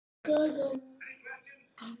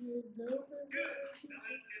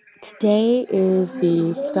Today is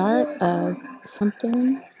the start of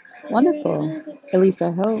something wonderful. At least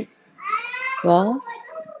I hope. Well,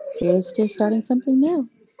 here's to starting something new.